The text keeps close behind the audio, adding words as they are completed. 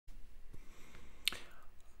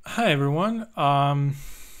Hi everyone. I'm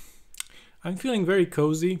feeling very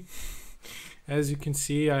cozy. As you can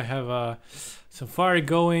see, I have some fire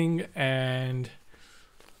going, and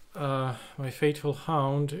my faithful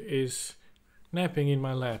hound is napping in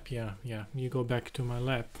my lap. Yeah, you go back to my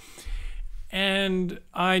lap. And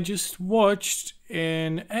I just watched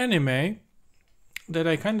an anime that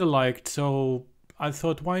I kind of liked, so I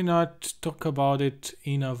thought, why not talk about it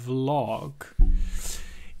in a vlog?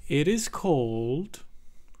 It is called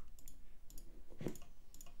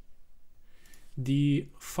the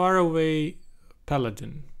Faraway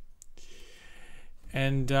Paladin.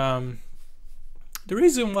 And the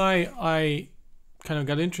reason why I kind of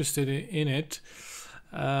got interested in it,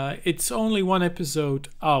 it's only one episode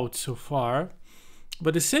out so far,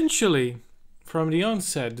 but essentially, from the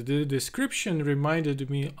onset, the description reminded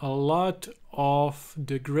me a lot of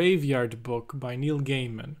the Graveyard Book by Neil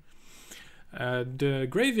Gaiman. The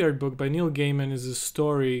Graveyard Book by Neil Gaiman is a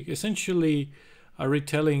story, essentially a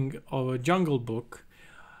retelling of a Jungle Book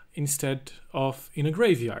instead of in a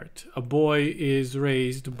graveyard. A boy is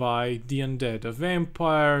raised by the undead, a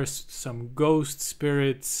vampire, some ghost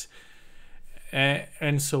spirits,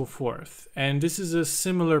 and so forth. And this is a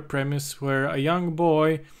similar premise where a young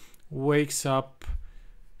boy wakes up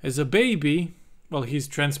as a baby. Well, he's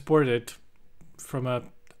transported from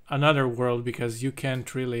another world, because you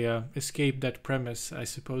can't really escape that premise, I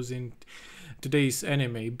suppose, in today's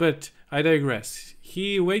anime. But I digress.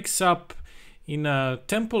 He wakes up in a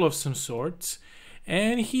temple of some sorts,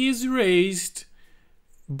 and he is raised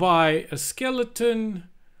by a skeleton,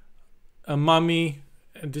 a mummy,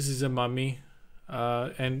 and this is a mummy,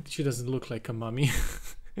 and she doesn't look like a mummy,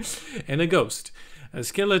 and a ghost. A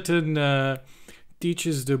skeleton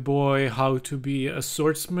teaches the boy how to be a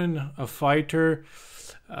swordsman, a fighter.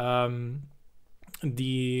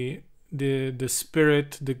 The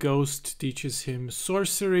spirit, the ghost, teaches him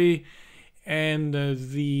sorcery, and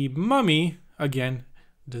the mummy, again,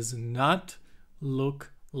 does not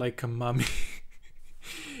look like a mummy,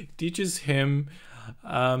 teaches him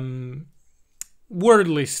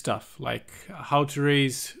worldly stuff, like how to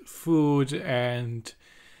raise food and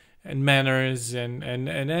manners and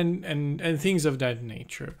things of that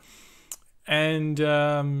nature. And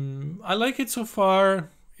I like it so far.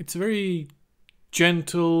 It's very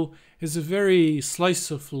gentle. It's a very slice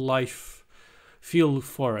of life feel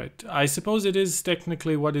for it. I suppose it is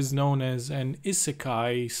technically what is known as an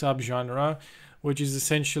isekai subgenre, which is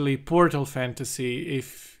essentially portal fantasy,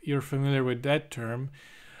 if you're familiar with that term.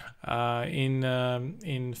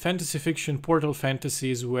 In fantasy fiction, portal fantasy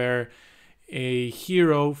is where a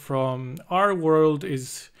hero from our world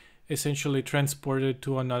is essentially transported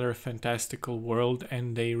to another fantastical world,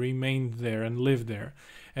 and they remain there and live there.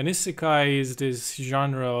 And isekai is this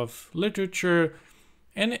genre of literature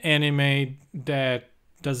and anime that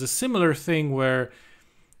does a similar thing, where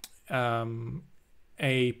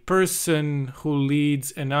a person who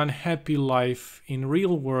leads an unhappy life in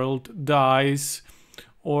real world dies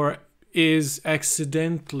or is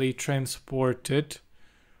accidentally transported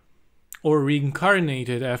or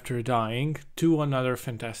reincarnated after dying to another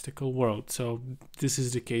fantastical world. So this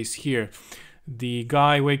is the case here. The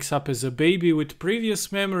guy wakes up as a baby with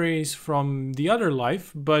previous memories from the other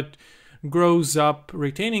life, but grows up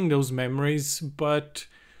retaining those memories, but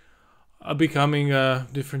becoming a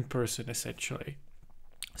different person, essentially.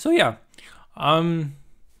 So yeah,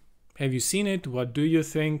 have you seen it? What do you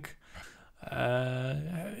think?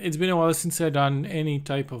 It's been a while since I've done any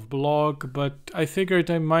type of blog, but I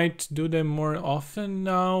figured I might do them more often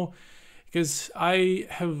now, because I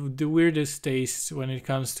have the weirdest taste when it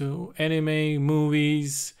comes to anime,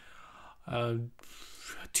 movies,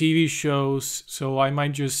 TV shows, so I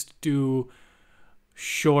might just do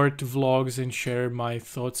short vlogs and share my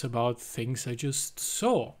thoughts about things I just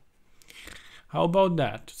saw. How about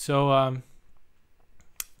that? So,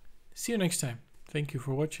 see you next time. Thank you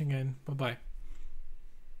for watching, and bye-bye.